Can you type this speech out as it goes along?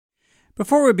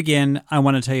Before we begin, I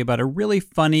want to tell you about a really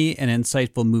funny and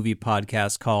insightful movie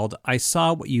podcast called I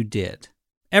Saw What You Did.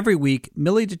 Every week,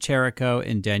 Millie DeCherico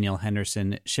and Danielle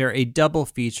Henderson share a double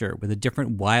feature with a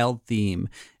different wild theme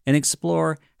and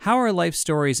explore how our life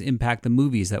stories impact the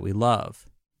movies that we love.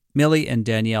 Millie and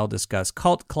Danielle discuss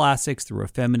cult classics through a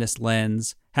feminist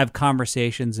lens, have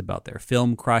conversations about their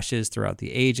film crushes throughout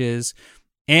the ages,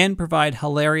 and provide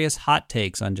hilarious hot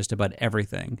takes on just about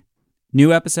everything.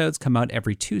 New episodes come out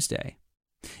every Tuesday.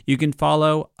 You can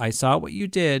follow I Saw What You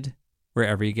Did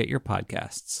wherever you get your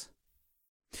podcasts.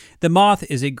 The Moth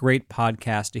is a great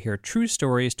podcast to hear true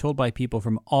stories told by people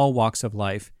from all walks of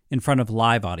life in front of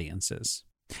live audiences.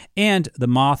 And The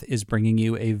Moth is bringing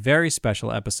you a very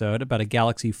special episode about a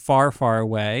galaxy far, far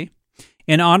away.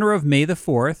 In honor of May the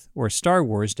 4th, or Star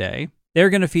Wars Day, they're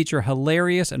going to feature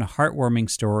hilarious and heartwarming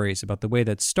stories about the way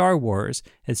that Star Wars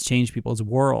has changed people's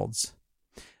worlds.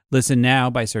 Listen now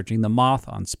by searching The Moth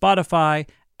on Spotify,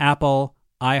 Apple,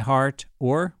 iHeart,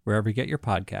 or wherever you get your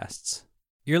podcasts.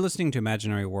 You're listening to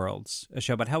Imaginary Worlds, a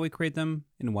show about how we create them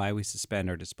and why we suspend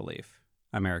our disbelief.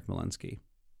 I'm Eric Malinsky.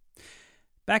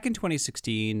 Back in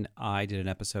 2016, I did an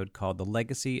episode called The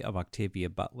Legacy of Octavia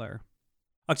Butler.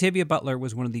 Octavia Butler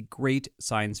was one of the great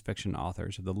science fiction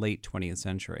authors of the late 20th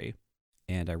century,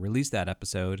 and I released that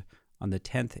episode on the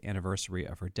 10th anniversary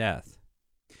of her death.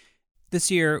 This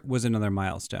year was another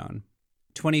milestone.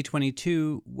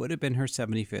 2022 would have been her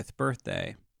 75th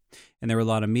birthday, and there were a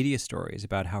lot of media stories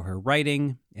about how her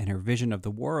writing and her vision of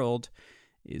the world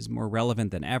is more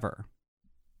relevant than ever.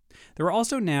 There are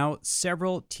also now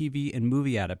several TV and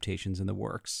movie adaptations in the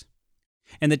works,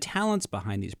 and the talents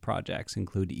behind these projects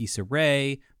include Issa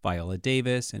Rae, Viola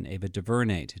Davis, and Ava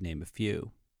DuVernay, to name a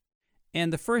few.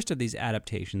 And the first of these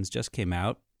adaptations just came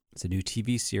out. It's a new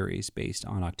TV series based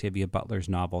on Octavia Butler's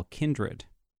novel Kindred.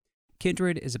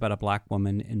 Kindred is about a black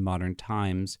woman in modern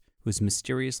times who is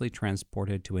mysteriously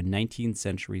transported to a 19th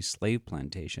century slave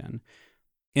plantation,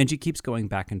 and she keeps going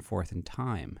back and forth in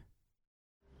time.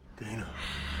 Dana,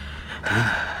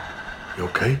 you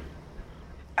okay?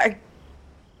 I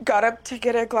got up to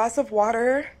get a glass of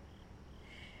water,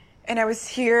 and I was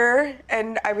here,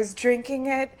 and I was drinking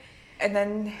it, and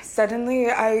then suddenly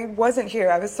I wasn't here.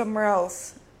 I was somewhere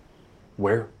else.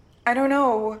 Where? I don't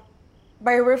know.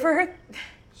 By a river?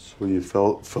 So you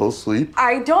fell asleep?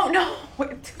 I don't know.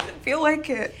 It doesn't feel like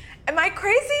it. Am I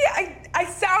crazy? I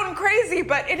sound crazy,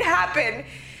 but it happened.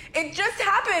 It just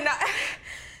happened.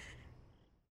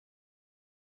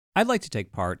 I'd like to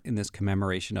take part in this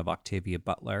commemoration of Octavia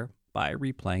Butler by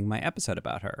replaying my episode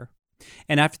about her.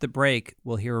 And after the break,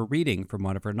 we'll hear a reading from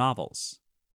one of her novels.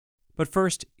 But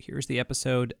first, here's the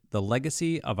episode, The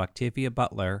Legacy of Octavia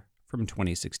Butler, from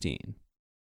 2016.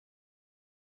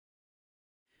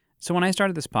 So when I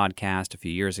started this podcast a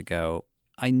few years ago,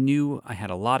 I knew I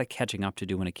had a lot of catching up to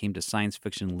do when it came to science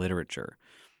fiction literature.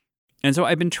 And so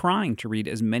I've been trying to read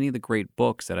as many of the great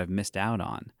books that I've missed out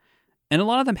on. And a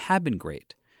lot of them have been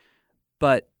great.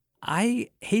 But I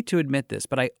hate to admit this,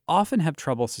 but I often have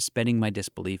trouble suspending my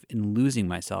disbelief and losing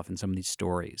myself in some of these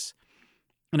stories.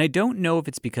 And I don't know if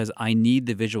it's because I need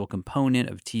the visual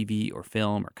component of TV or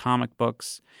film or comic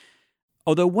books.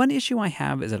 Although one issue I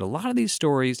have is that a lot of these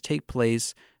stories take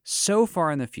place so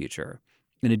far in the future,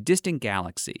 in a distant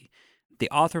galaxy. The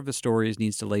author of the stories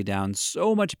needs to lay down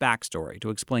so much backstory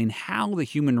to explain how the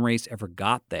human race ever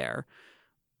got there.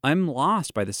 I'm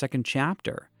lost by the second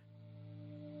chapter.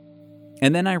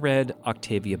 And then I read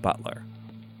Octavia Butler.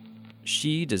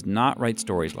 She does not write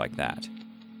stories like that.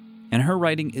 And her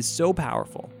writing is so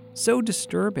powerful, so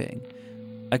disturbing,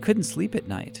 I couldn't sleep at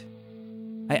night.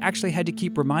 I actually had to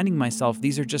keep reminding myself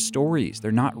these are just stories,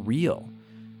 they're not real.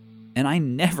 And I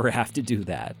never have to do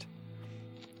that.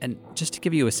 And just to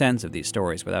give you a sense of these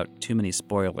stories without too many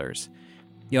spoilers,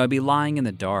 I'd be lying in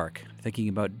the dark thinking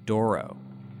about Doro,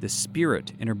 the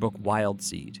spirit in her book Wild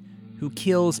Seed, who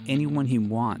kills anyone he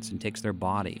wants and takes their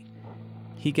body.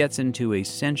 He gets into a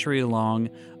century-long,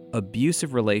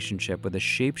 abusive relationship with a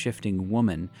shape-shifting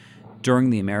woman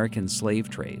during the American slave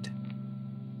trade.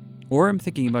 Or I'm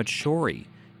thinking about Shori,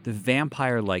 the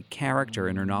vampire-like character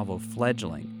in her novel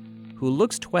Fledgling, who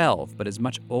looks 12 but is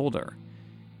much older.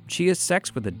 She has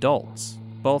sex with adults,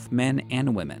 both men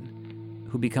and women,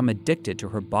 who become addicted to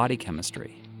her body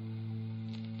chemistry.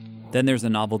 Then there's the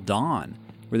novel Dawn,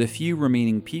 where the few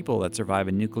remaining people that survive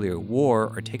a nuclear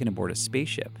war are taken aboard a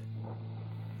spaceship.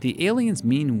 The aliens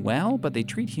mean well, but they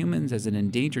treat humans as an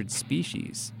endangered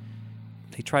species.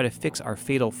 They try to fix our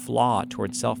fatal flaw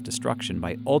toward self-destruction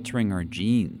by altering our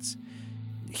genes.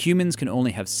 Humans can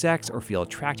only have sex or feel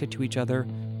attracted to each other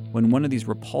when one of these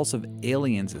repulsive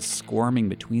aliens is squirming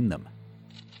between them.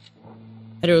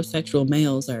 Heterosexual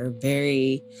males are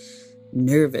very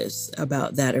nervous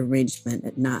about that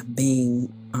arrangement not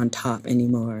being on top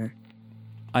anymore.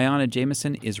 Ayanna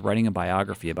Jamieson is writing a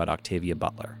biography about Octavia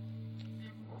Butler.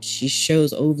 She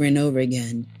shows over and over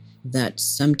again that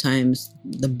sometimes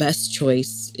the best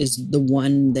choice is the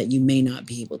one that you may not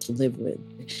be able to live with.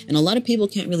 And a lot of people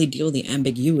can't really deal with the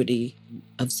ambiguity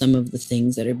of some of the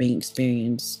things that are being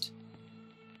experienced.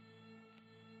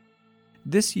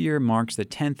 This year marks the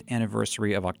 10th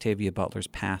anniversary of Octavia Butler's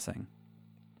passing,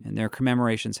 and there are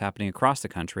commemorations happening across the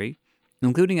country,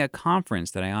 including a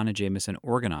conference that Ayanna Jamieson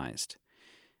organized.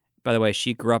 By the way,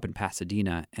 she grew up in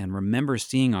Pasadena and remembers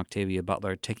seeing Octavia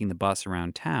Butler taking the bus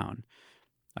around town.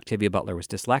 Octavia Butler was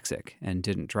dyslexic and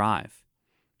didn't drive.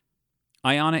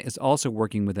 Ayanna is also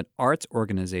working with an arts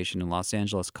organization in Los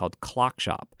Angeles called Clock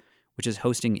Shop, which is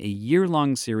hosting a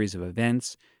year-long series of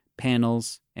events,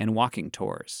 panels, and walking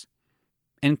tours.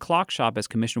 And Clock Shop has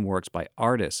commissioned works by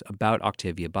artists about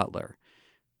Octavia Butler.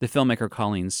 The filmmaker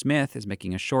Colleen Smith is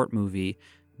making a short movie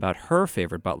about her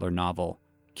favorite Butler novel,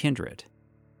 Kindred.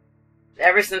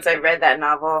 Ever since I read that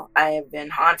novel, I have been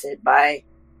haunted by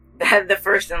the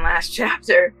first and last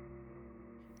chapter.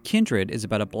 Kindred is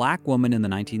about a black woman in the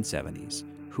 1970s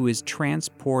who is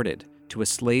transported to a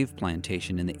slave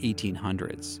plantation in the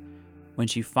 1800s. When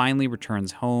she finally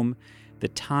returns home, the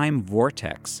time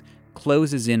vortex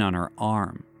closes in on her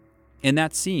arm. In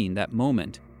that scene, that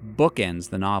moment, bookends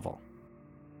the novel.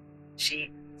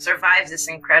 She survives this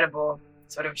incredible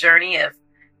sort of journey of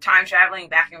time traveling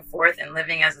back and forth and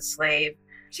living as a slave.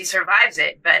 She survives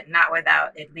it, but not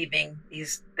without it leaving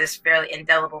this fairly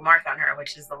indelible mark on her,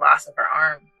 which is the loss of her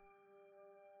arm.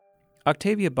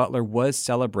 Octavia Butler was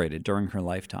celebrated during her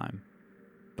lifetime,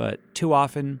 but too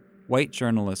often, white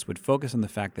journalists would focus on the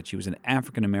fact that she was an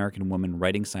African-American woman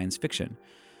writing science fiction.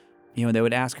 They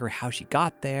would ask her how she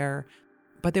got there,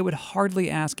 but they would hardly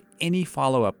ask any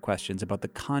follow-up questions about the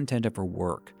content of her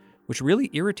work, which really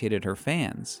irritated her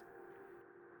fans.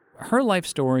 Her life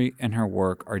story and her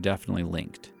work are definitely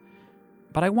linked,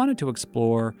 but I wanted to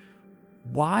explore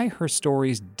why her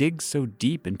stories dig so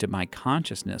deep into my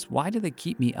consciousness. Why do they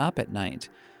keep me up at night?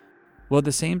 Well, at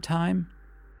the same time,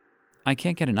 I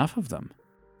can't get enough of them.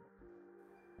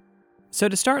 So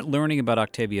to start learning about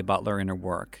Octavia Butler and her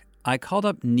work, I called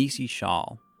up Nisi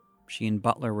Shawl. She and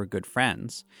Butler were good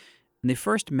friends, and they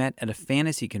first met at a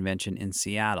fantasy convention in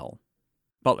Seattle.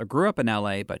 Butler grew up in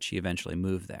LA, but she eventually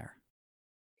moved there.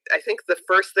 I think the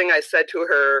first thing I said to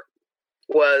her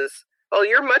was, "Oh,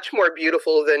 you're much more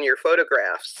beautiful than your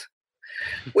photographs,"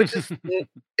 which is,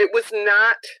 it was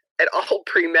not at all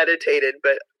premeditated,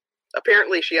 but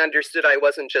apparently she understood I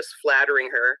wasn't just flattering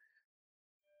her.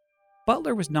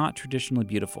 Butler was not traditionally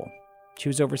beautiful. She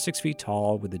was over 6 feet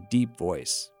tall with a deep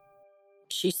voice.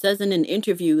 She says in an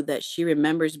interview that she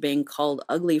remembers being called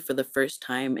ugly for the first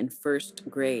time in first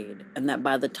grade, and that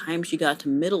by the time she got to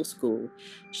middle school,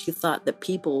 she thought that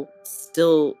people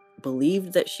still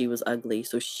believed that she was ugly,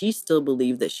 so she still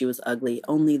believed that she was ugly,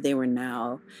 only they were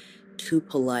now too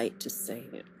polite to say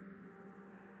it.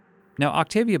 Now,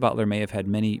 Octavia Butler may have had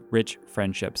many rich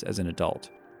friendships as an adult,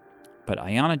 but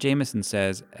Ayanna Jamieson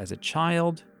says as a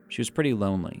child, she was pretty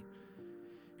lonely.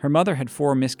 Her mother had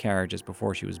 4 miscarriages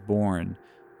before she was born,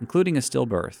 including a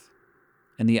stillbirth,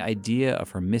 and the idea of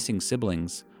her missing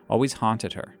siblings always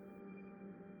haunted her.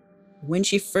 When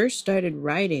she first started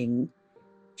writing,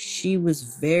 she was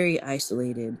very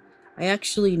isolated. I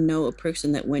actually know a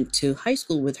person that went to high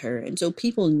school with her, and so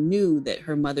people knew that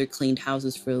her mother cleaned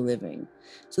houses for a living.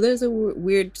 So there's a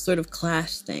weird sort of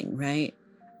class thing, right?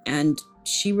 And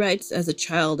she writes as a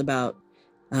child about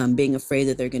being afraid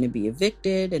that they're going to be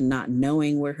evicted and not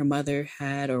knowing where her mother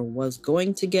had or was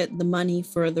going to get the money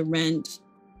for the rent.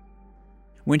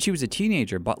 When she was a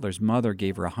teenager, Butler's mother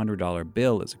gave her a $100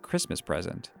 bill as a Christmas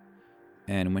present.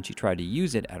 And when she tried to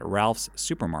use it at Ralph's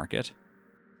supermarket,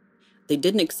 they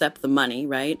didn't accept the money,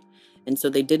 right? And so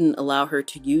they didn't allow her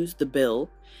to use the bill.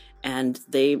 And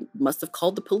they must have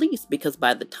called the police, because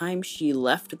by the time she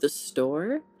left the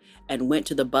store and went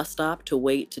to the bus stop to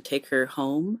wait to take her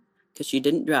home, because she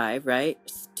didn't drive, right?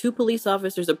 2 police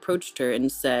officers approached her and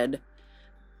said,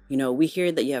 we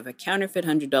hear that you have a counterfeit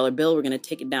 $100 bill. We're going to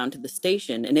take it down to the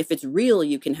station. And if it's real,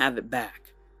 you can have it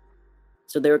back.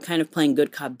 So they were kind of playing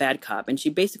good cop, bad cop. And she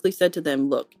basically said to them,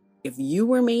 look, if you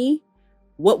were me,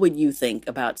 what would you think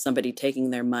about somebody taking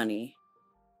their money?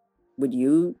 Would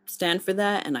you stand for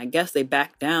that? And I guess they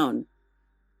backed down.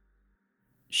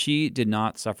 She did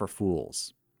not suffer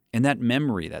fools. And that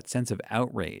memory, that sense of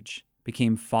outrage,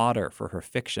 became fodder for her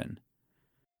fiction.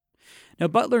 Now,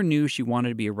 Butler knew she wanted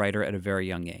to be a writer at a very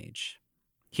young age.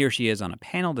 Here she is on a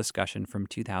panel discussion from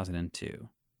 2002.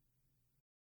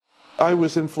 I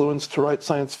was influenced to write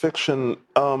science fiction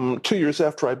 2 years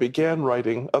after I began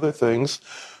writing other things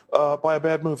by a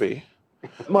bad movie.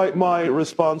 My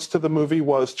response to the movie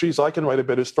was, geez, I can write a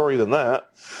better story than that.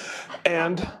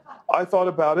 And I thought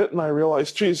about it and I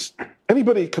realized, geez,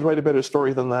 anybody could write a better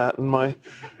story than that. And my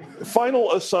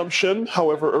final assumption,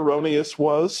 however erroneous,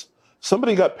 was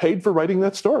somebody got paid for writing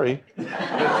that story.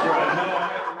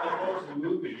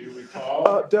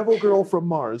 Devil Girl from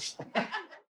Mars.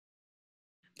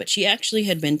 But she actually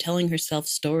had been telling herself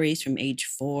stories from age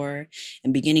 4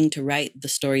 and beginning to write the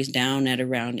stories down at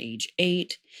around age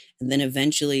 8. And then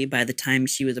eventually, by the time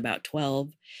she was about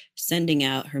 12, sending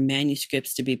out her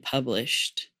manuscripts to be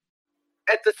published.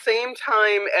 At the same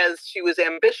time as she was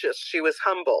ambitious, she was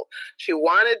humble. She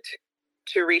wanted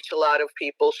to reach a lot of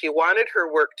people. She wanted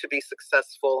her work to be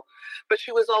successful, but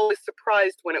she was always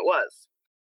surprised when it was.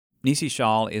 Nisi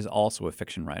Shawl is also a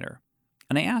fiction writer.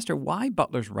 And I asked her why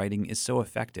Butler's writing is so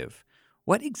effective.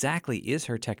 What exactly is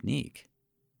her technique?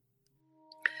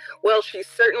 Well, she's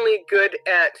certainly good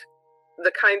at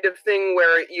the kind of thing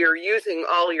where you're using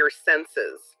all your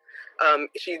senses.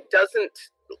 She doesn't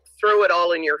throw it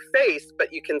all in your face,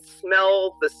 but you can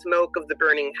smell the smoke of the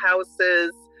burning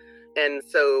houses. And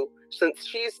so since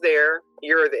she's there,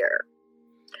 you're there.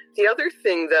 The other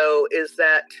thing, though, is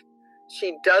that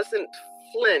she doesn't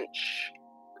flinch.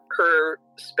 Her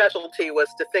specialty was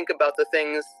to think about the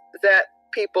things that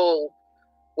people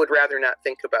would rather not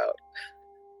think about.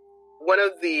 One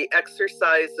of the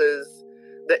exercises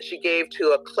that she gave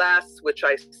to a class, which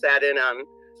I sat in on,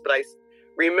 but I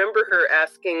remember her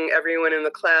asking everyone in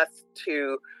the class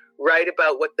to write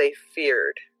about what they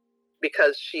feared,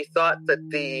 because she thought that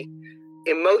the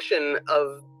emotion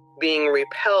of being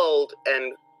repelled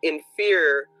and in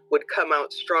fear would come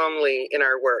out strongly in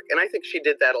our work. And I think she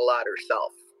did that a lot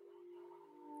herself.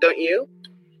 Don't you?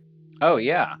 Oh,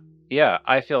 yeah. Yeah,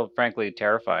 I feel frankly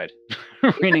terrified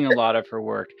reading a lot of her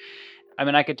work. I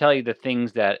mean, I could tell you the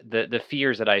things that, the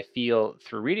fears that I feel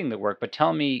through reading the work, but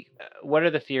tell me, what are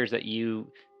the fears that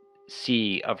you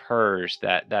see of hers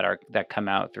that come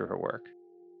out through her work?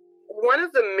 One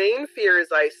of the main fears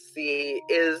I see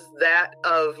is that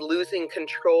of losing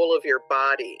control of your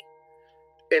body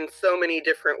in so many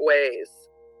different ways.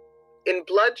 In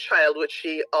Bloodchild, which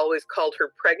she always called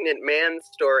her pregnant man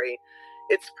story,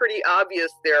 it's pretty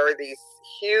obvious there are these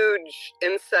huge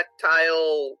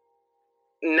insectile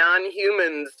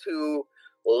non-humans who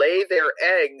lay their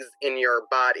eggs in your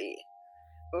body.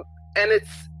 And it's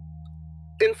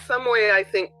in some way, I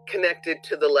think, connected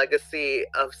to the legacy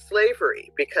of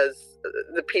slavery, because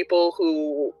the people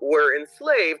who were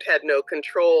enslaved had no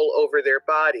control over their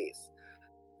bodies.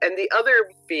 And the other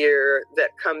fear that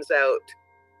comes out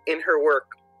in her work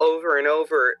over and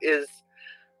over is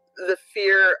the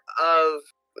fear of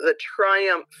the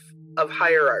triumph of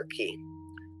hierarchy,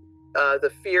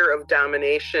 the fear of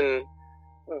domination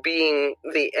being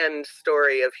the end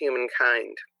story of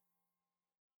humankind.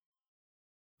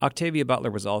 Octavia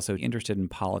Butler was also interested in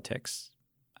politics.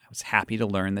 I was happy to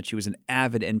learn that she was an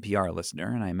avid NPR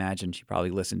listener, and I imagine she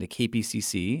probably listened to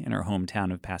KPCC in her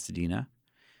hometown of Pasadena.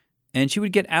 And she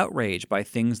would get outraged by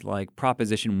things like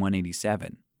Proposition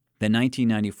 187, the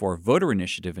 1994 voter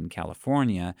initiative in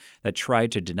California that tried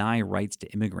to deny rights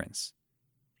to immigrants.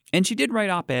 And she did write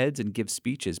op-eds and give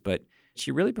speeches, but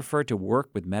she really preferred to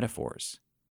work with metaphors.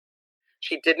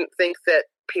 She didn't think that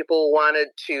people wanted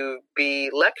to be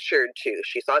lectured to.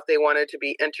 She thought they wanted to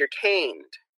be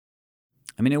entertained.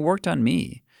 I mean, it worked on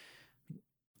me.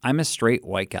 I'm a straight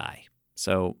white guy,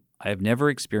 so I have never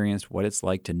experienced what it's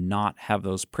like to not have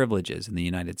those privileges in the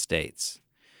United States.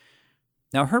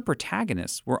 Now, her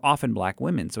protagonists were often black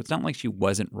women, so it's not like she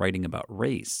wasn't writing about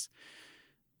race.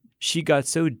 She got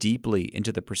so deeply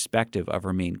into the perspective of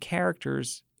her main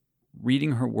characters,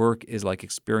 reading her work is like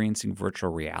experiencing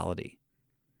virtual reality.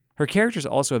 Her characters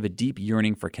also have a deep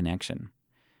yearning for connection.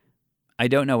 I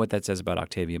don't know what that says about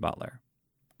Octavia Butler.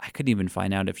 I couldn't even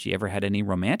find out if she ever had any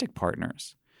romantic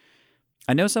partners.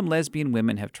 I know some lesbian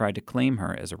women have tried to claim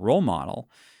her as a role model,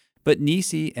 but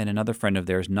Nisi and another friend of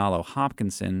theirs, Nalo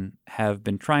Hopkinson, have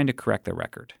been trying to correct the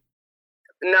record.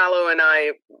 Nalo and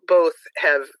I both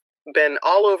have been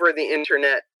all over the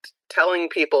internet telling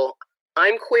people,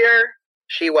 I'm queer,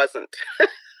 she wasn't.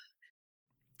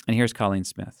 And here's Colleen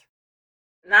Smith.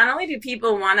 Not only do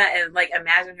people want to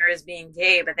imagine her as being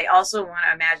gay, but they also want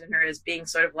to imagine her as being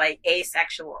sort of like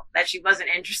asexual, that she wasn't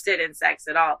interested in sex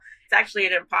at all. It's actually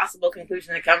an impossible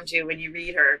conclusion to come to when you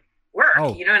read her work.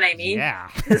 Oh, you know what I mean? Yeah.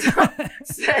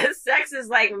 Sex is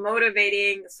like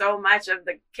motivating so much of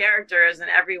the characters in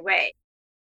every way.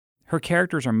 Her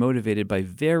characters are motivated by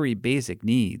very basic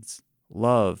needs: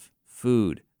 love,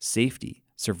 food, safety,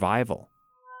 survival.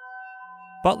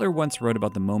 Butler once wrote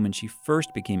about the moment she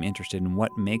first became interested in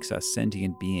what makes us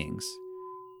sentient beings.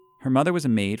 Her mother was a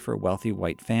maid for a wealthy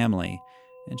white family,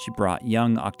 and she brought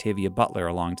young Octavia Butler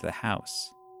along to the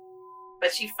house.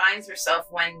 But she finds herself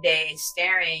one day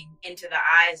staring into the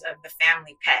eyes of the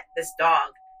family pet, this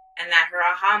dog, and that her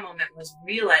aha moment was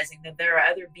realizing that there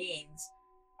are other beings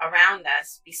around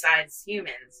us besides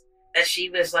humans, that she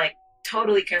was like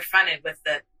totally confronted with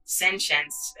the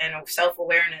sentience and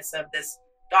self-awareness of this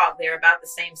dog. They were about the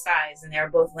same size, and they were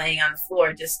both laying on the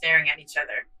floor just staring at each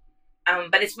other.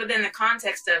 But it's within the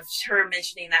context of her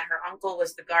mentioning that her uncle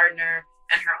was the gardener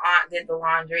and her aunt did the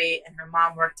laundry and her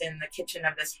mom worked in the kitchen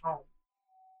of this home.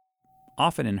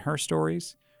 Often in her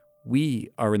stories, we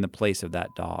are in the place of that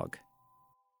dog.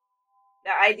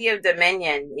 The idea of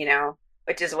dominion,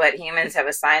 which is what humans have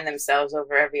assigned themselves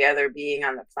over every other being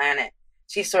on the planet.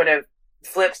 She sort of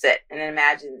flips it and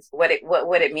imagines what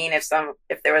would it mean if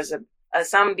there was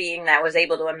some being that was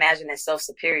able to imagine itself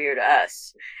superior to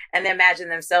us and imagine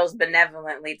themselves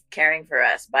benevolently caring for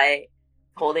us by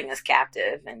holding us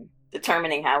captive and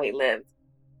determining how we lived.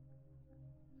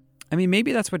 I mean,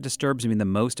 maybe that's what disturbs me the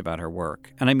most about her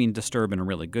work, and I mean disturb in a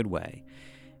really good way,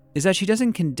 is that she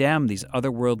doesn't condemn these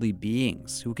otherworldly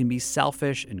beings who can be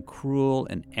selfish and cruel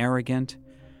and arrogant.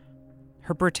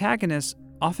 Her protagonists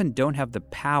often don't have the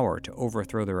power to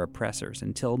overthrow their oppressors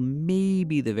until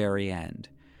maybe the very end.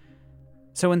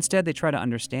 So instead, they try to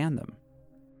understand them.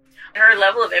 Her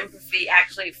level of empathy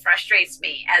actually frustrates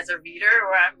me as a reader,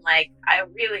 where I'm like, I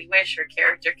really wish her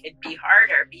character could be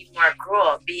harder, be more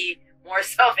cruel, be more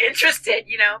self-interested,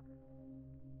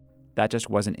 That just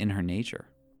wasn't in her nature.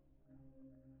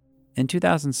 In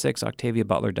 2006, Octavia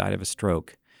Butler died of a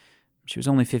stroke. She was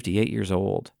only 58 years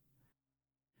old.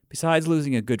 Besides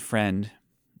losing a good friend,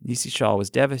 Nisi Shaw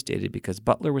was devastated because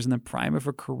Butler was in the prime of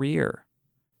her career.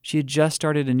 She had just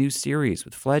started a new series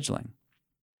with Fledgling.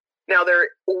 Now, there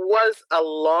was a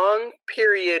long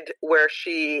period where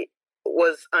she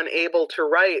was unable to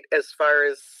write as far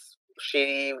as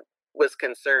she was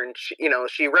concerned.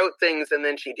 She wrote things and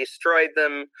then she destroyed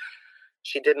them.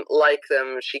 She didn't like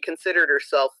them. She considered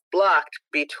herself blocked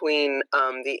between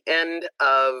the end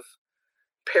of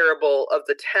Parable of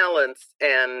the Talents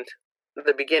and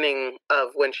the beginning of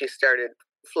when she started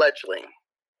Fledgling.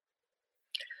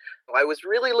 I was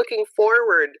really looking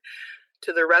forward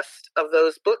to the rest of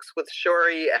those books with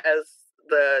Shori as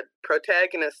the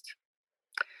protagonist.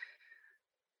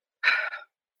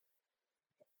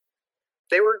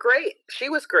 They were great. She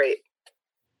was great.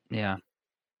 Yeah.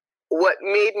 What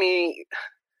made me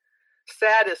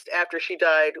saddest after she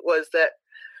died was that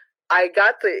I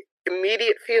got the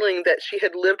immediate feeling that she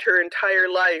had lived her entire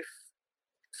life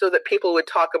so that people would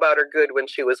talk about her good when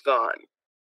she was gone.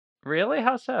 Really?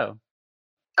 How so?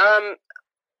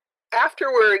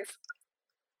 Afterwards,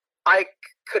 I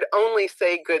could only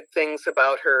say good things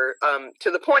about her,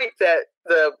 to the point that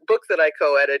the book that I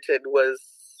co-edited was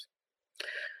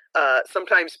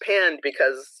sometimes panned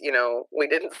because, we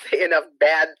didn't say enough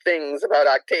bad things about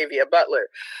Octavia Butler.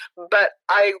 But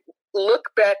I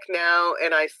look back now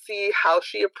and I see how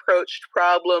she approached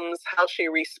problems, how she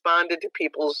responded to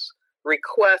people's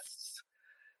requests,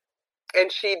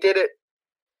 and she did it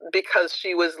because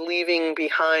she was leaving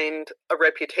behind a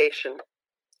reputation,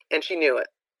 and she knew it.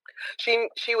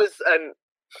 She was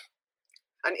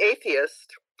an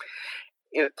atheist.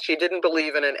 She didn't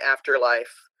believe in an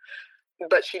afterlife,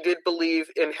 but she did believe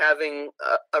in having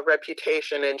a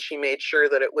reputation, and she made sure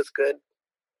that it was good.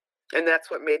 And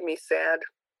that's what made me sad.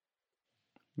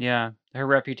 Yeah, her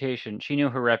reputation. She knew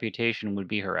her reputation would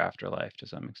be her afterlife to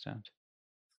some extent.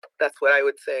 That's what I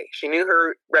would say. She knew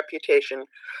her reputation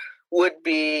would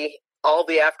be all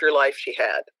the afterlife she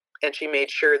had, and she made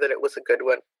sure that it was a good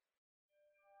one.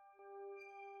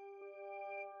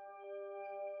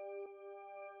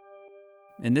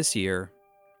 And this year,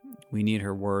 we need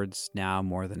her words now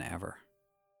more than ever.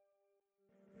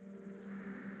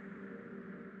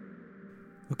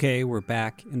 Okay, we're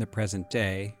back in the present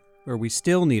day, where we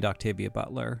still need Octavia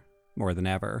Butler more than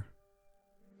ever.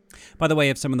 By the way,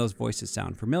 if some of those voices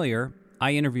sound familiar,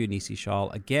 I interviewed Nisi Shaw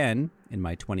again in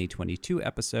my 2022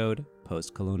 episode,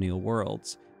 Post-Colonial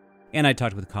Worlds. And I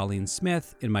talked with Colleen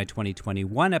Smith in my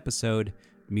 2021 episode,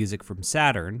 Music from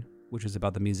Saturn, which was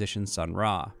about the musician Sun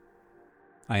Ra.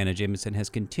 Ayanna Jameson has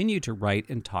continued to write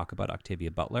and talk about Octavia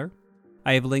Butler.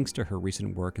 I have links to her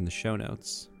recent work in the show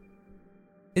notes.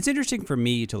 It's interesting for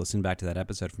me to listen back to that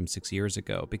episode from 6 years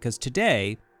ago, because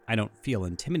today, I don't feel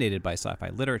intimidated by sci-fi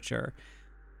literature.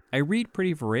 I read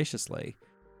pretty voraciously.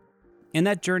 And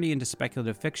that journey into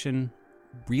speculative fiction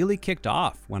really kicked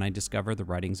off when I discovered the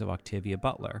writings of Octavia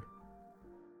Butler.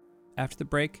 After the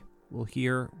break, we'll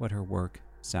hear what her work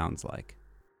sounds like.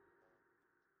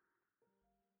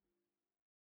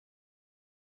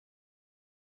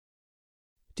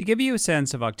 To give you a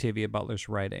sense of Octavia Butler's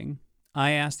writing,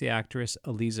 I asked the actress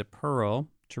Eliza Pearl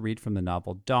to read from the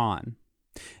novel Dawn.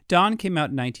 Dawn came out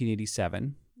in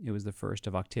 1987. It was the first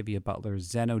of Octavia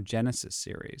Butler's Xenogenesis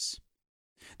series.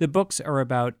 The books are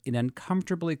about an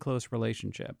uncomfortably close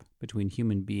relationship between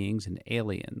human beings and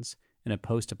aliens in a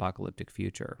post-apocalyptic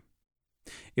future.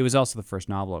 It was also the first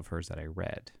novel of hers that I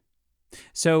read.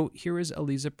 So here is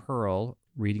Eliza Pearl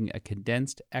reading a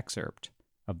condensed excerpt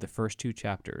of the first 2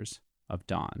 chapters of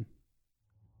Dawn.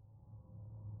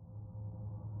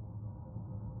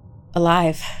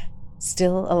 Alive.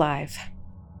 Still alive.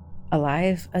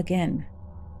 Alive again.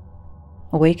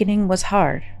 Awakening was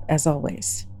hard, as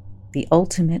always. The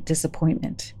ultimate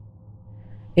disappointment.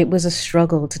 It was a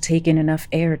struggle to take in enough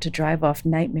air to drive off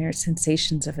nightmare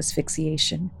sensations of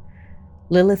asphyxiation.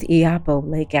 Lilith Iapo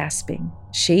lay gasping,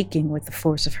 shaking with the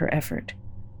force of her effort.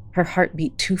 Her heart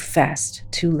beat too fast,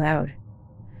 too loud.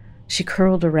 She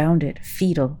curled around it,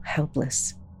 fetal,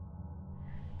 helpless.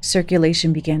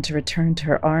 Circulation began to return to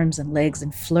her arms and legs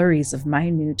in flurries of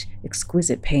minute,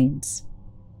 exquisite pains.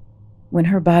 When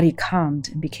her body calmed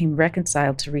and became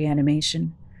reconciled to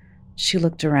reanimation, she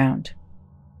looked around.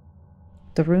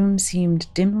 The room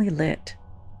seemed dimly lit,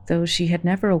 though she had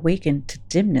never awakened to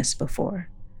dimness before.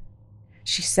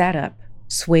 She sat up,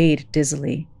 swayed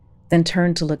dizzily, then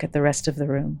turned to look at the rest of the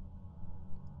room.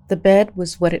 The bed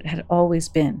was what it had always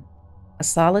been, a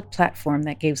solid platform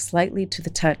that gave slightly to the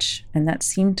touch and that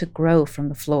seemed to grow from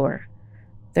the floor.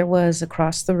 There was,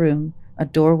 across the room, a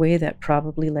doorway that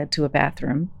probably led to a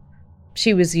bathroom.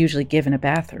 She was usually given a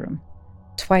bathroom.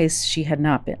 Twice she had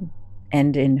not been,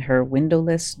 and in her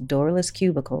windowless, doorless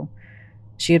cubicle,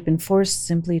 she had been forced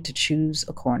simply to choose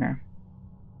a corner.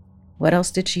 What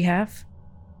else did she have?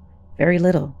 Very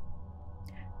little.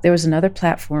 There was another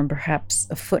platform perhaps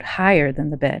a foot higher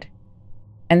than the bed,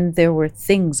 and there were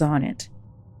things on it.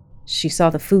 She saw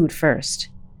the food first.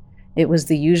 It was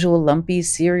the usual lumpy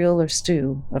cereal or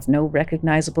stew of no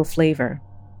recognizable flavor,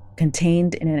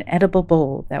 contained in an edible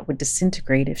bowl that would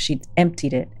disintegrate if she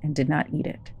emptied it and did not eat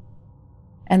it.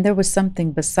 And there was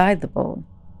something beside the bowl.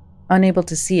 Unable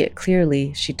to see it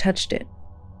clearly, she touched it.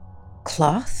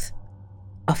 Cloth?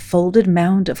 A folded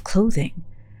mound of clothing.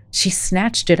 She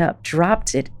snatched it up,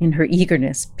 dropped it in her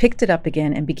eagerness, picked it up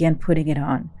again, and began putting it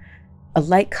on. A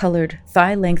light-colored,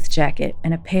 thigh-length jacket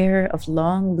and a pair of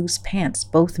long, loose pants,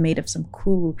 both made of some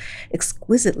cool,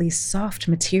 exquisitely soft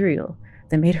material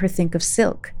that made her think of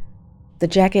silk. The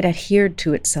jacket adhered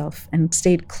to itself and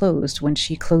stayed closed when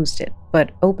she closed it,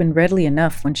 but opened readily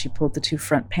enough when she pulled the 2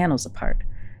 front panels apart.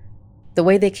 The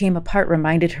way they came apart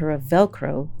reminded her of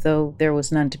Velcro, though there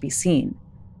was none to be seen.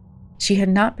 She had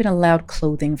not been allowed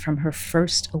clothing from her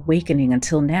first awakening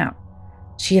until now.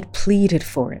 She had pleaded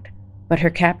for it, but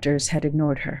her captors had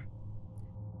ignored her.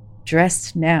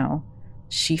 Dressed now,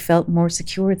 she felt more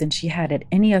secure than she had at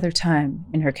any other time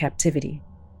in her captivity.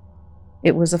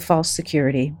 It was a false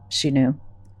security, she knew,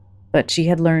 but she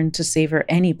had learned to savor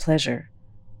any pleasure,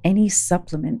 any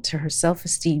supplement to her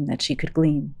self-esteem that she could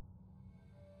glean.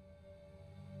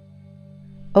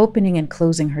 Opening and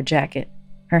closing her jacket,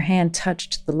 her hand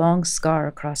touched the long scar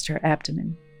across her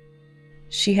abdomen.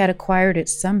 She had acquired it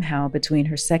somehow between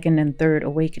her second and third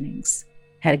awakenings,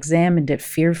 had examined it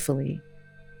fearfully,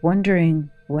 wondering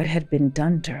what had been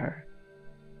done to her.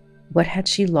 What had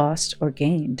she lost or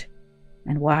gained,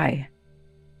 and why?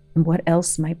 And what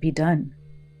else might be done?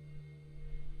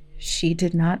 She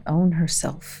did not own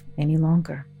herself any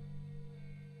longer.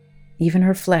 Even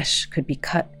her flesh could be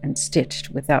cut and stitched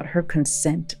without her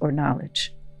consent or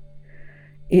knowledge.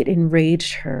 It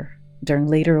enraged her during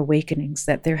later awakenings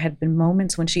that there had been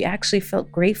moments when she actually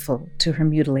felt grateful to her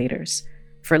mutilators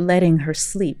for letting her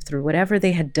sleep through whatever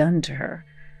they had done to her,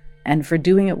 and for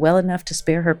doing it well enough to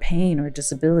spare her pain or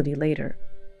disability later.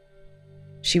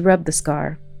 She rubbed the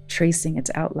scar, tracing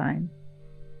its outline.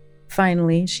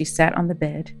 Finally, she sat on the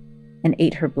bed and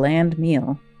ate her bland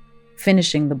meal,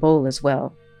 finishing the bowl as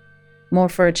well, more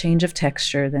for a change of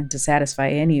texture than to satisfy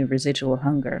any residual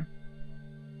hunger.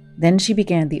 Then she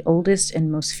began the oldest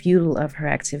and most futile of her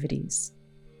activities,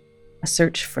 a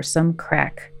search for some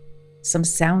crack, some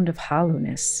sound of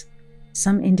hollowness,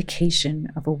 some indication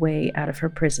of a way out of her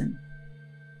prison.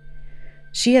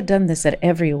 She had done this at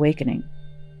every awakening.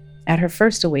 At her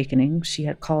first awakening, she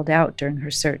had called out during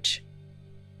her search.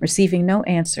 Receiving no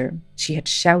answer, she had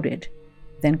shouted,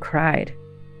 then cried,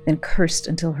 then cursed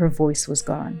until her voice was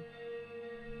gone.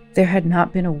 There had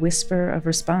not been a whisper of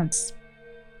response.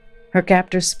 Her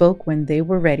captors spoke when they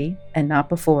were ready and not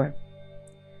before.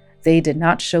 They did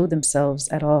not show themselves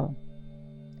at all.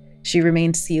 She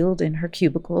remained sealed in her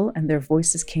cubicle, and their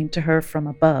voices came to her from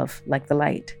above like the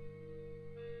light.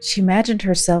 She imagined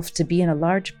herself to be in a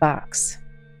large box,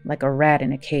 like a rat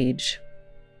in a cage.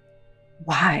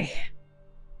 Why?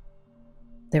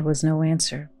 There was no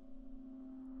answer.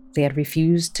 They had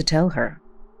refused to tell her.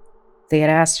 They had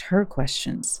asked her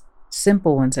questions,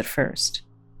 simple ones at first.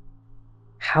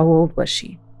 How old was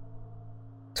she?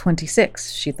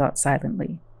 26, she thought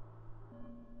silently.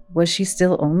 Was she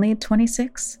still only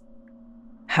 26?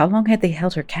 How long had they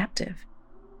held her captive?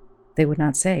 They would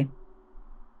not say.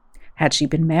 Had she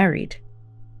been married?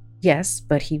 Yes,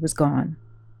 but he was gone.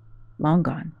 Long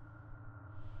gone.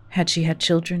 Had she had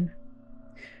children?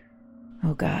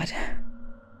 Oh God,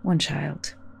 one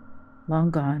child,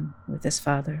 long gone with his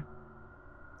father.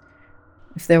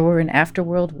 If there were an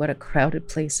afterworld, what a crowded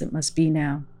place it must be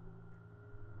now.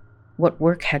 What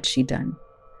work had she done?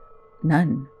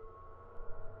 None.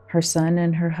 Her son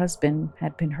and her husband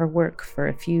had been her work for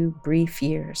a few brief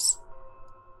years.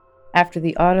 After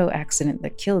the auto accident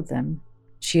that killed them,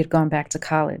 she had gone back to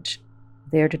college,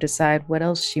 there to decide what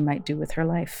else she might do with her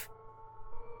life.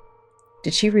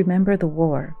 Did she remember the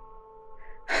war?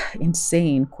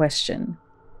 Insane question.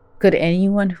 Could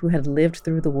anyone who had lived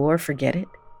through the war forget it?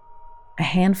 A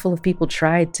handful of people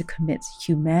tried to commit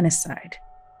humanicide.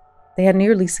 They had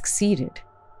nearly succeeded.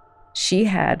 She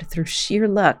had, through sheer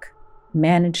luck,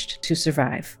 managed to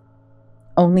survive,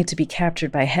 only to be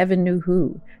captured by heaven knew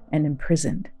who and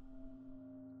imprisoned.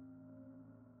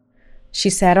 She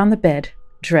sat on the bed,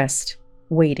 dressed,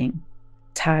 waiting,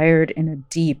 tired in a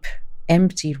deep,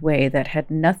 emptied way that had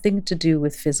nothing to do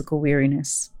with physical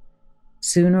weariness.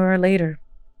 Sooner or later,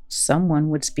 someone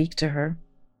would speak to her.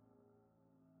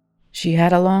 She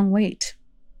had a long wait.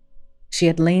 She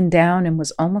had lain down and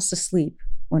was almost asleep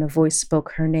when a voice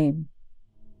spoke her name.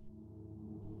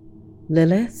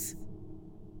 Lilith?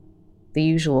 The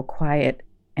usual quiet,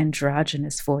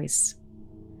 androgynous voice.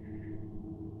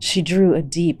 She drew a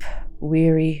deep,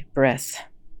 weary breath.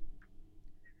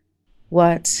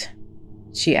 What?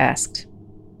 She asked.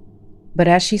 But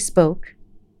as she spoke,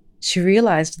 she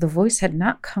realized the voice had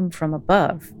not come from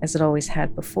above, as it always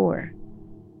had before.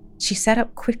 She sat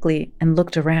up quickly and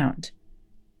looked around.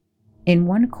 In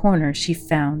one corner, she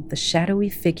found the shadowy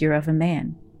figure of a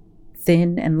man,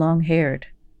 thin and long-haired.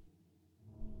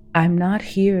 "I'm not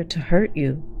here to hurt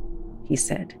you," he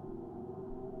said.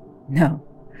 "No,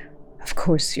 of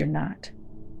course you're not.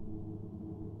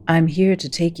 I'm here to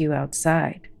take you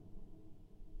outside."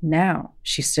 Now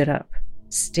she stood up,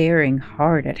 staring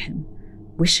hard at him,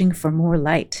 wishing for more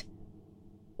light.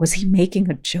 Was he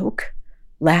making a joke?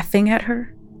 Laughing at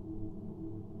her?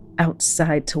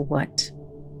 Outside to what?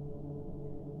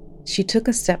 She took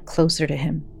a step closer to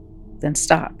him, then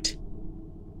stopped.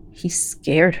 He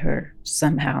scared her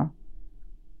somehow.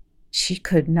 She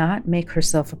could not make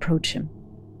herself approach him.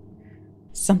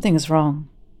 "Something is wrong,"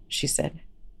 she said.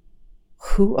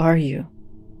 "Who are you?"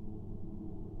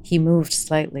 He moved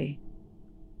slightly.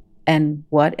 "And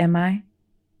what am I?"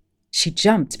 She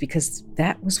jumped because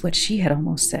that was what she had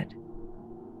almost said.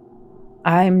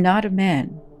 "I'm not a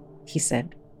man," he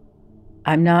said.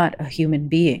 "I'm not a human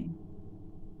being."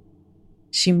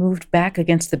 She moved back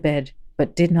against the bed,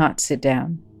 but did not sit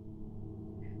down.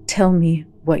 "Tell me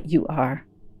what you are."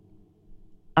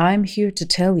 "I'm here to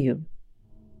tell you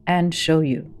and show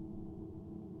you.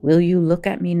 Will you look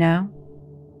at me now?"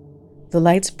 The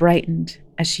lights brightened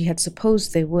as she had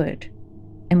supposed they would,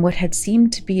 and what had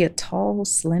seemed to be a tall,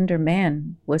 slender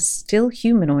man was still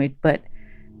humanoid, but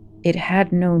it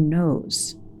had no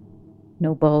nose,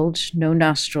 no bulge, no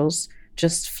nostrils,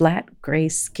 just flat gray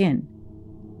skin.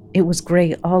 It was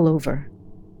gray all over,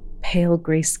 pale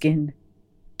gray skin,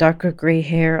 darker gray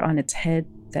hair on its head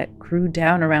that grew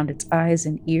down around its eyes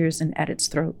and ears and at its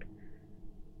throat.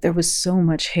 There was so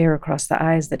much hair across the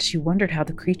eyes that she wondered how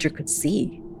the creature could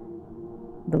see.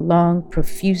 The long,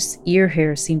 profuse ear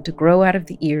hair seemed to grow out of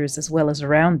the ears as well as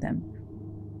around them.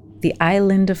 The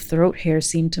island of throat hair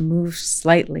seemed to move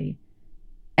slightly,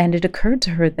 and it occurred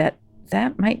to her that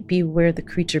that might be where the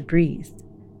creature breathed.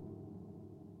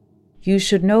 "You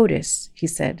should notice," he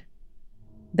said,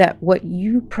 "that what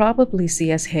you probably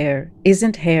see as hair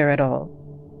isn't hair at all.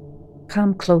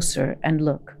 Come closer and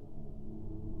look."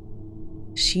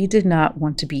 She did not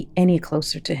want to be any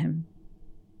closer to him.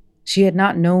 She had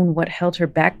not known what held her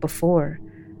back before.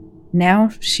 Now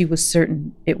she was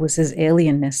certain it was his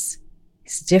alienness,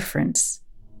 his difference,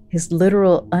 his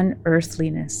literal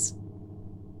unearthliness.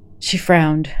 She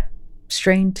frowned,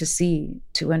 strained to see,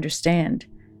 to understand.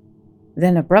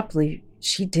 Then abruptly,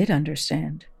 she did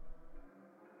understand.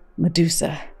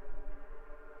 Medusa.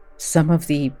 Some of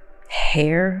the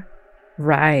Hair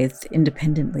writhed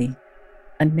independently.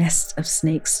 A nest of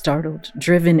snakes startled,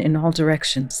 driven in all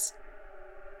directions.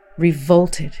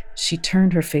 Revolted, she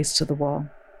turned her face to the wall.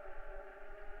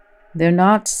 "They're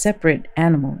not separate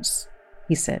animals,"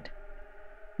 he said.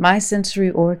 "My sensory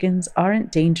organs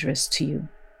aren't dangerous to you.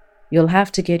 You'll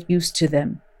have to get used to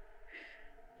them."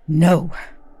 "No!"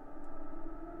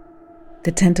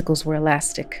 The tentacles were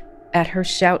elastic. At her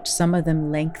shout, some of them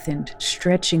lengthened,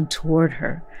 stretching toward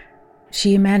her.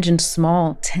 She imagined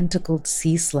small, tentacled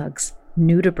sea slugs,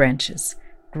 nudibranches,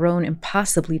 grown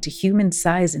impossibly to human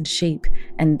size and shape,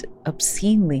 and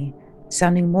obscenely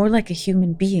sounding more like a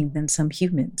human being than some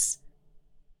humans.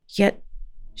 Yet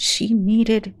she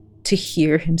needed to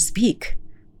hear him speak.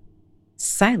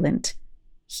 Silent,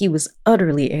 he was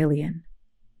utterly alien.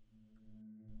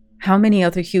 "How many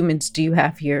other humans do you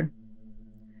have here?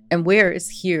 And where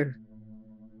is here?"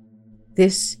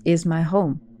 "This is my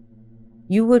home.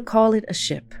 You would call it a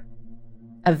ship.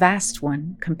 A vast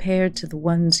one compared to the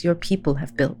ones your people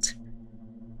have built.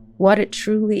 What it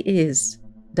truly is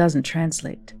doesn't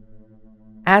translate.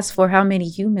 As for how many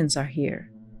humans are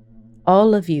here,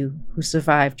 all of you who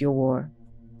survived your war,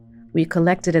 we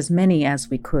collected as many as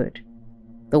we could.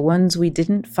 The ones we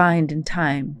didn't find in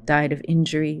time died of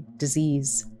injury,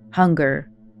 disease, hunger,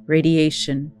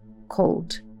 radiation,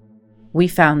 cold. We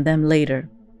found them later."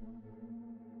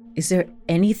 "Is there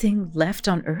anything left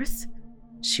on Earth?"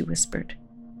 she whispered.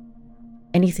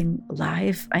 "Anything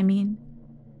alive, I mean?"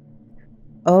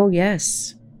 "Oh,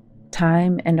 yes.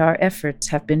 Time and our efforts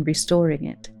have been restoring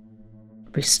it."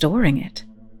 "Restoring it?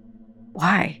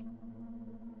 Why?"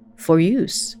 "For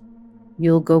use.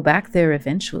 You'll go back there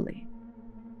eventually."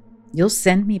 "You'll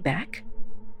send me back?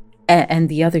 And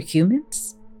the other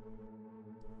humans?"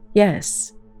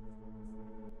 "Yes."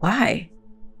 "Why?"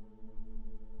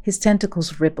 His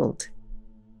tentacles rippled.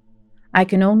 "I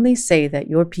can only say that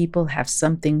your people have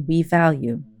something we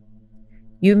value.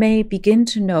 You may begin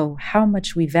to know how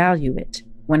much we value it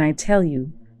when I tell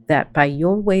you that by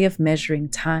your way of measuring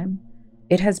time,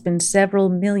 it has been several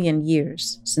million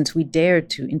years since we dared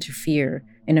to interfere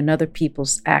in another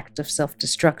people's act of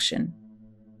self-destruction.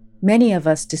 Many of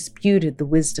us disputed the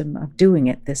wisdom of doing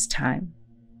it this time.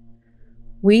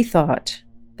 We thought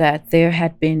that there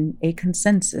had been a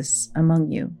consensus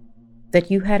among you, that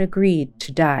you had agreed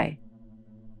to die.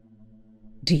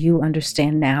 Do you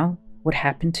understand now what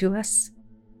happened to us?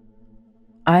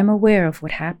 I'm aware of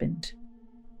what happened.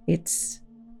 It's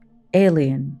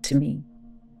alien to me,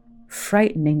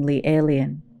 frighteningly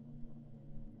alien.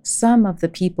 Some of the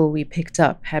people we picked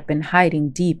up had been hiding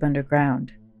deep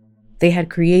underground. They had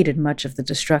created much of the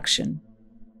destruction.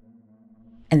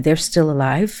 And they're still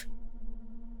alive?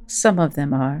 Some of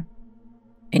them are.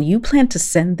 And you plan to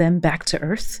send them back to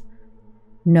Earth?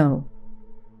 No.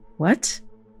 What?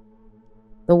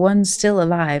 The ones still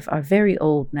alive are very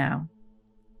old now.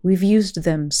 We've used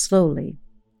them slowly,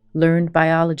 learned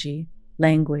biology,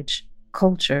 language,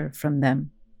 culture from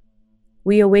them.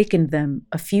 We awakened them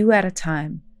a few at a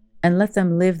time and let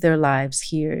them live their lives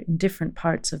here in different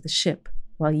parts of the ship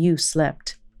while you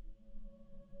slept.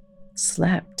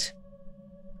 Slept?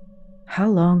 How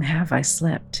long have I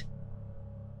slept?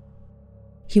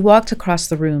 He walked across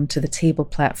the room to the table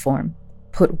platform,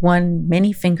 put one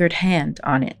many-fingered hand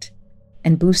on it,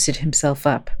 and boosted himself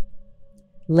up.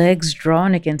 Legs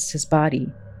drawn against his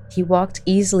body, he walked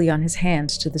easily on his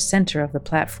hands to the center of the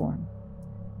platform.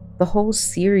 The whole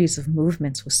series of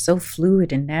movements was so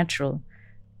fluid and natural,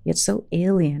 yet so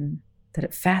alien that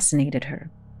it fascinated her.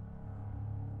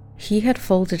 He had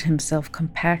folded himself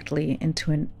compactly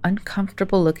into an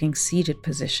uncomfortable-looking seated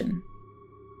position.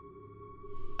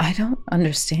 I don't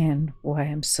understand why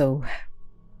I'm so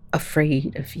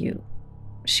afraid of you,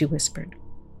 she whispered.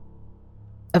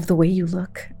 Of the way you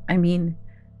look. I mean,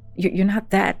 you're not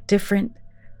that different.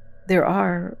 There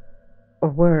are, or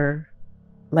were,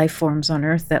 life forms on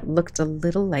Earth that looked a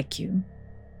little like you.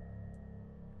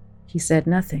 He said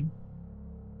nothing.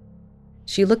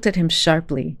 She looked at him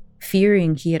sharply,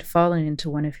 fearing he had fallen into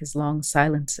one of his long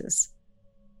silences.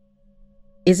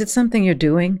 Is it something you're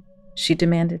doing? She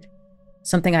demanded.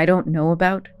 Something I don't know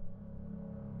about?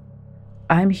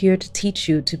 I'm here to teach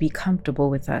you to be comfortable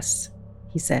with us,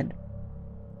 he said.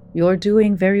 You're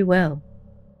doing very well.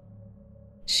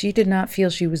 She did not feel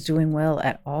she was doing well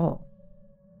at all.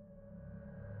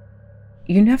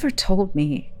 You never told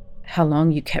me how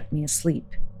long you kept me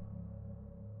asleep.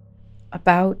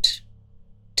 About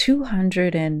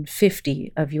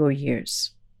 250 of your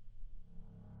years.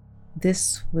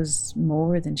 This was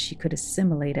more than she could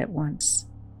assimilate at once.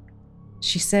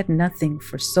 She said nothing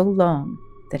for so long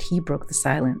that he broke the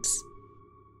silence.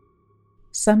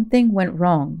 Something went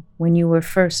wrong when you were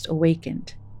first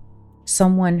awakened.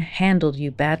 Someone handled you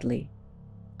badly,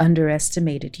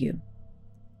 underestimated you.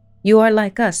 You are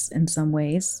like us in some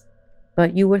ways,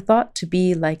 but you were thought to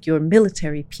be like your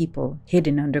military people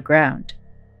hidden underground.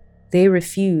 They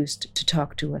refused to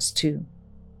talk to us too.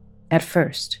 At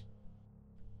first.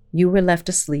 You were left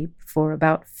asleep for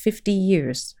about 50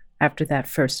 years after that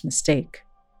first mistake.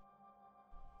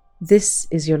 This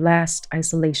is your last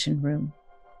isolation room.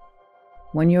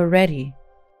 When you're ready,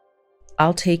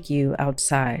 I'll take you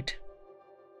outside.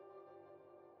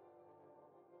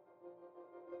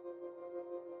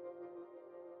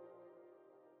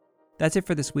 That's it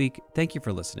for this week. Thank you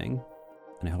for listening,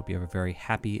 and I hope you have a very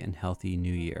happy and healthy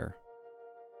new year.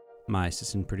 My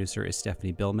assistant producer is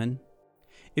Stephanie Billman.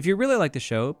 If you really like the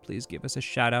show, please give us a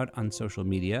shout out on social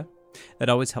media. That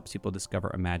always helps people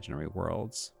discover imaginary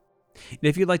worlds. And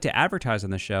if you'd like to advertise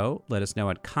on the show, let us know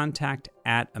at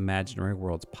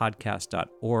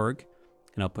contact@imaginaryworldspodcast.org,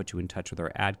 and I'll put you in touch with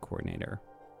our ad coordinator.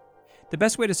 The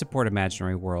best way to support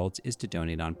Imaginary Worlds is to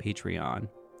donate on Patreon.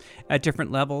 At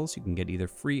different levels, you can get either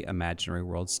free Imaginary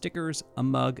Worlds stickers, a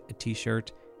mug, a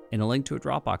t-shirt, and a link to a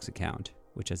Dropbox account,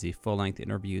 which has the full-length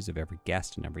interviews of every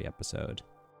guest in every episode.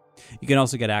 You can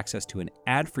also get access to an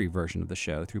ad-free version of the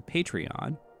show through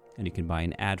Patreon, and you can buy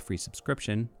an ad-free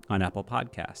subscription on Apple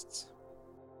Podcasts.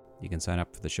 You can sign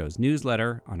up for the show's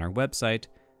newsletter on our website,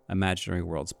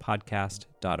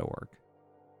 imaginaryworldspodcast.org.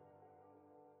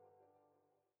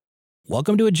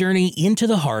 Welcome to a journey into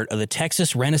the heart of the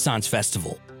Texas Renaissance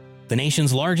Festival, the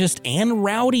nation's largest and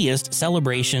rowdiest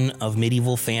celebration of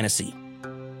medieval fantasy.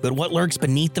 But what lurks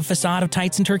beneath the facade of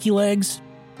tights and turkey legs?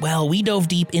 Well, we dove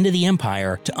deep into the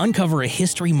empire to uncover a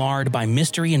history marred by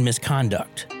mystery and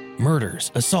misconduct,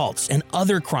 murders, assaults, and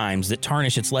other crimes that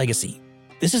tarnish its legacy.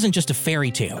 This isn't just a fairy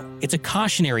tale, it's a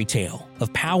cautionary tale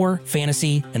of power,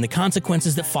 fantasy, and the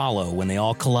consequences that follow when they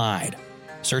all collide.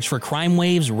 Search for Crime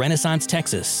Waves Renaissance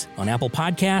Texas on Apple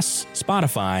Podcasts,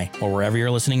 Spotify, or wherever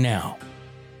you're listening now.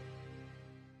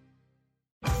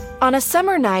 On a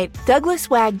summer night,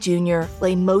 Douglas Wag Jr.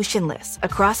 lay motionless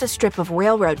across a strip of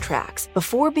railroad tracks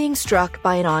before being struck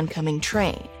by an oncoming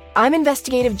train. I'm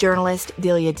investigative journalist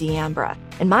Delia D'Ambra,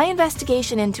 and my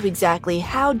investigation into exactly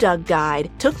how Doug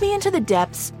died took me into the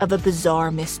depths of a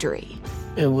bizarre mystery.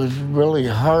 It was really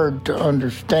hard to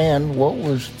understand what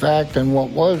was fact and what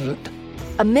wasn't.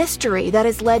 A mystery that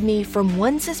has led me from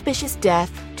one suspicious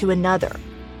death to another.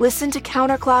 Listen to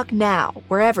Counterclock now,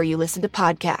 wherever you listen to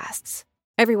podcasts.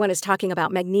 Everyone is talking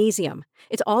about magnesium.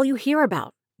 It's all you hear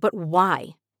about. But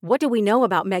why? What do we know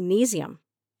about magnesium?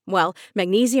 Well,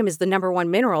 magnesium is the number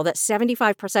one mineral that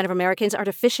 75% of Americans are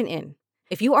deficient in.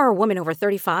 If you are a woman over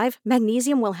 35,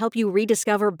 magnesium will help you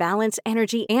rediscover balance,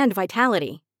 energy, and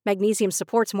vitality. Magnesium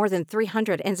supports more than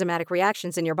 300 enzymatic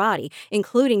reactions in your body,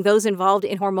 including those involved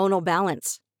in hormonal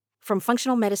balance. From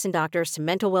functional medicine doctors to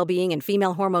mental well-being and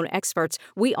female hormone experts,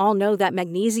 we all know that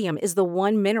magnesium is the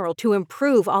one mineral to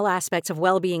improve all aspects of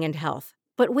well-being and health.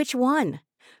 But which one?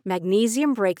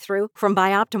 Magnesium Breakthrough from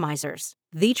Bioptimizers,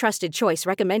 the trusted choice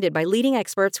recommended by leading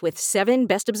experts with 7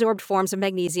 best-absorbed forms of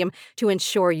magnesium to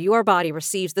ensure your body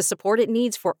receives the support it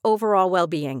needs for overall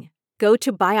well-being. Go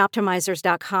to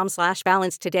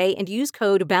bioptimizers.com/balance today and use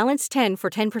code BALANCE10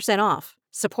 for 10% off.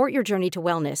 Support your journey to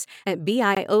wellness at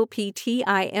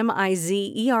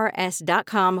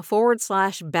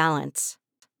bioptimizers.com/balance.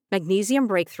 Magnesium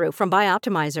Breakthrough from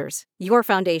Bioptimizers, your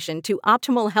foundation to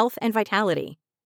optimal health and vitality.